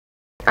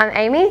I'm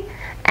Amy,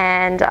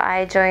 and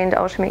I joined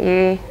Ultimate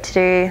U to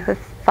do the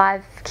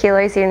 5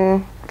 kilos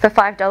for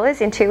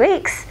 $5 in 2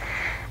 weeks.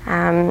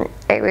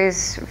 It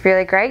was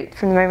really great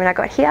from the moment I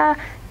got here.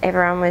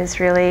 Everyone was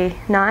really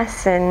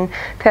nice and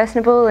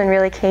personable and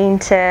really keen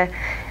to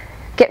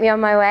get me on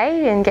my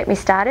way and get me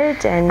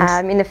started.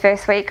 And in the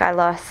first week I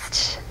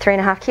lost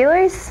 3.5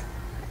 kilos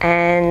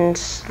and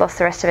lost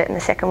the rest of it in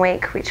the second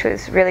week, which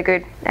was really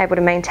good, able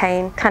to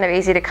maintain. Kind of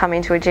easy to come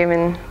into a gym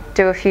and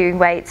do a few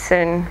weights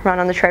and run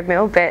on the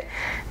treadmill, but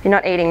if you're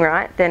not eating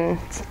right, then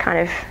it's kind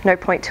of no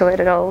point to it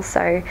at all.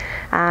 So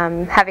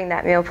having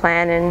that meal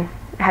plan and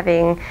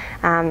having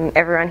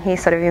everyone here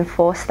sort of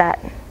enforce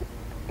that,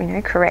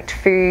 correct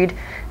food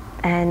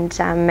and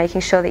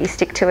making sure that you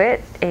stick to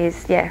it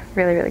is, yeah,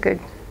 really, really good.